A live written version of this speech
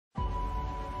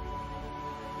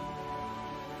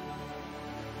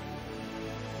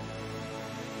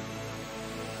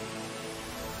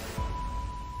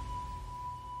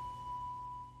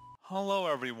Hello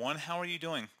everyone, how are you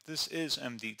doing? This is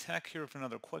MD Tech here with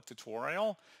another quick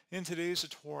tutorial. In today's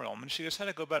tutorial, I'm going to show you guys how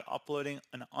to go about uploading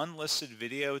an unlisted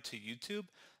video to YouTube.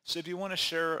 So if you want to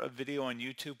share a video on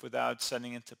YouTube without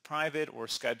sending it to private or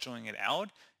scheduling it out,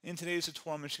 in today's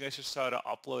tutorial I'm going to show you guys just how to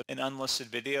upload an unlisted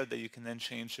video that you can then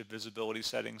change the visibility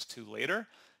settings to later.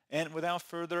 And without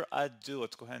further ado,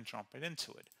 let's go ahead and jump right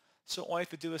into it. So all you have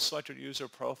to do is select your user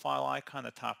profile icon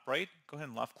at the top right, go ahead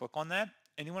and left click on that.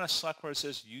 And you want to select where it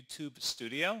says YouTube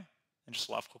Studio and just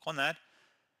left click on that.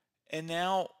 And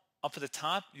now up at the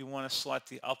top you want to select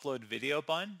the upload video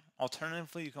button.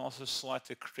 Alternatively, you can also select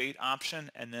the create option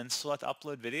and then select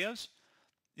upload videos.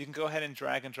 You can go ahead and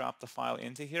drag and drop the file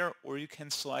into here, or you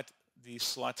can select the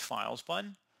select files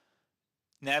button.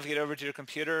 Navigate over to your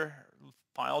computer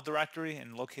file directory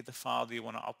and locate the file that you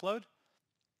want to upload.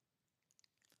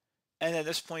 And at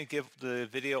this point, give the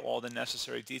video all the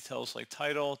necessary details like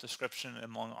title, description,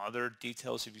 among other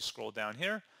details if you scroll down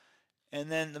here.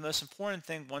 And then the most important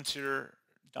thing once you're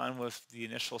done with the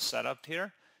initial setup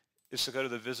here is to go to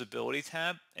the visibility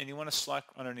tab, and you want to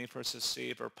select underneath where it says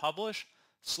save or publish.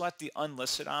 Select the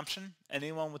unlisted option.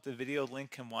 Anyone with the video link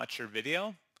can watch your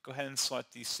video. Go ahead and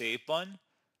select the save button.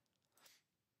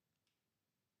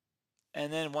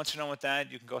 And then once you're done with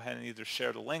that, you can go ahead and either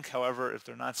share the link. However, if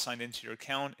they're not signed into your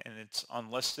account and it's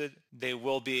unlisted, they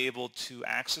will be able to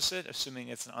access it, assuming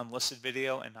it's an unlisted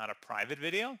video and not a private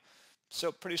video.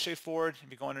 So pretty straightforward. If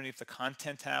you go underneath the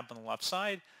content tab on the left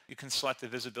side, you can select the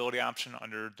visibility option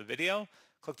under the video,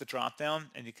 click the drop down,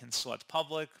 and you can select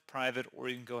public, private, or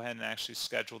you can go ahead and actually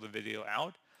schedule the video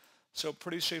out. So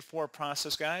pretty straightforward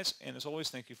process, guys, and as always,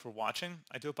 thank you for watching.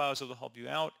 I do hope I was able to help you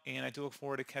out, and I do look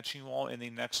forward to catching you all in the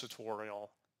next tutorial.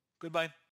 Goodbye.